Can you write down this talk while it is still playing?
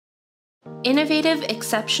Innovative,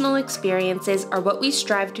 exceptional experiences are what we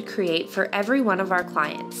strive to create for every one of our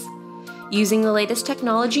clients. Using the latest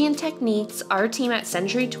technology and techniques, our team at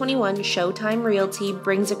C21 Showtime Realty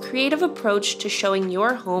brings a creative approach to showing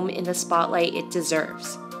your home in the spotlight it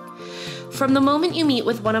deserves. From the moment you meet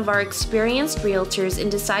with one of our experienced realtors and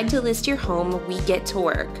decide to list your home, we get to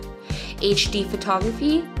work. HD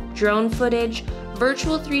photography, drone footage,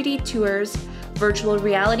 virtual 3D tours, virtual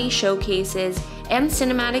reality showcases, and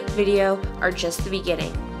cinematic video are just the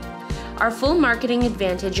beginning. Our full marketing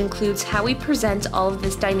advantage includes how we present all of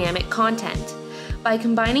this dynamic content. By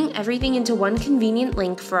combining everything into one convenient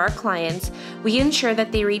link for our clients, we ensure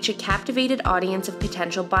that they reach a captivated audience of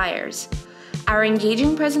potential buyers. Our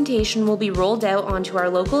engaging presentation will be rolled out onto our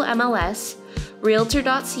local MLS,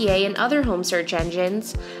 Realtor.ca and other home search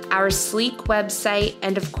engines, our sleek website,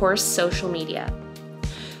 and of course, social media.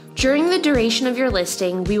 During the duration of your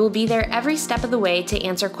listing, we will be there every step of the way to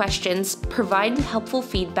answer questions, provide helpful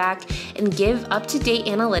feedback, and give up-to-date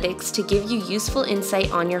analytics to give you useful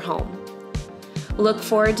insight on your home. Look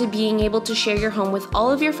forward to being able to share your home with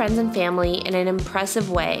all of your friends and family in an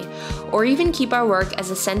impressive way, or even keep our work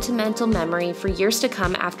as a sentimental memory for years to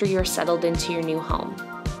come after you're settled into your new home.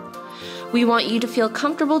 We want you to feel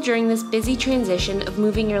comfortable during this busy transition of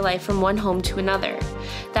moving your life from one home to another.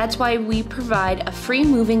 That's why we provide a free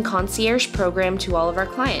moving concierge program to all of our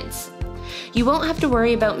clients. You won't have to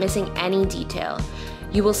worry about missing any detail.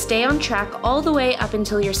 You will stay on track all the way up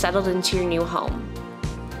until you're settled into your new home.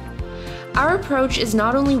 Our approach is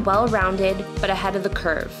not only well-rounded, but ahead of the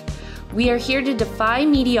curve. We are here to defy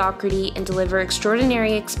mediocrity and deliver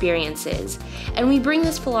extraordinary experiences, and we bring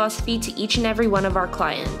this philosophy to each and every one of our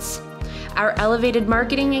clients. Our elevated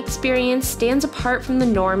marketing experience stands apart from the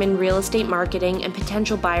norm in real estate marketing, and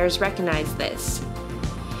potential buyers recognize this.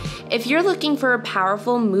 If you're looking for a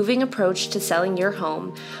powerful, moving approach to selling your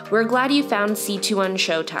home, we're glad you found C21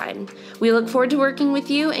 Showtime. We look forward to working with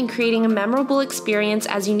you and creating a memorable experience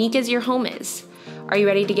as unique as your home is. Are you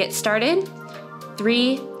ready to get started?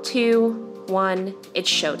 3, 2, 1, it's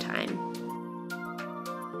showtime.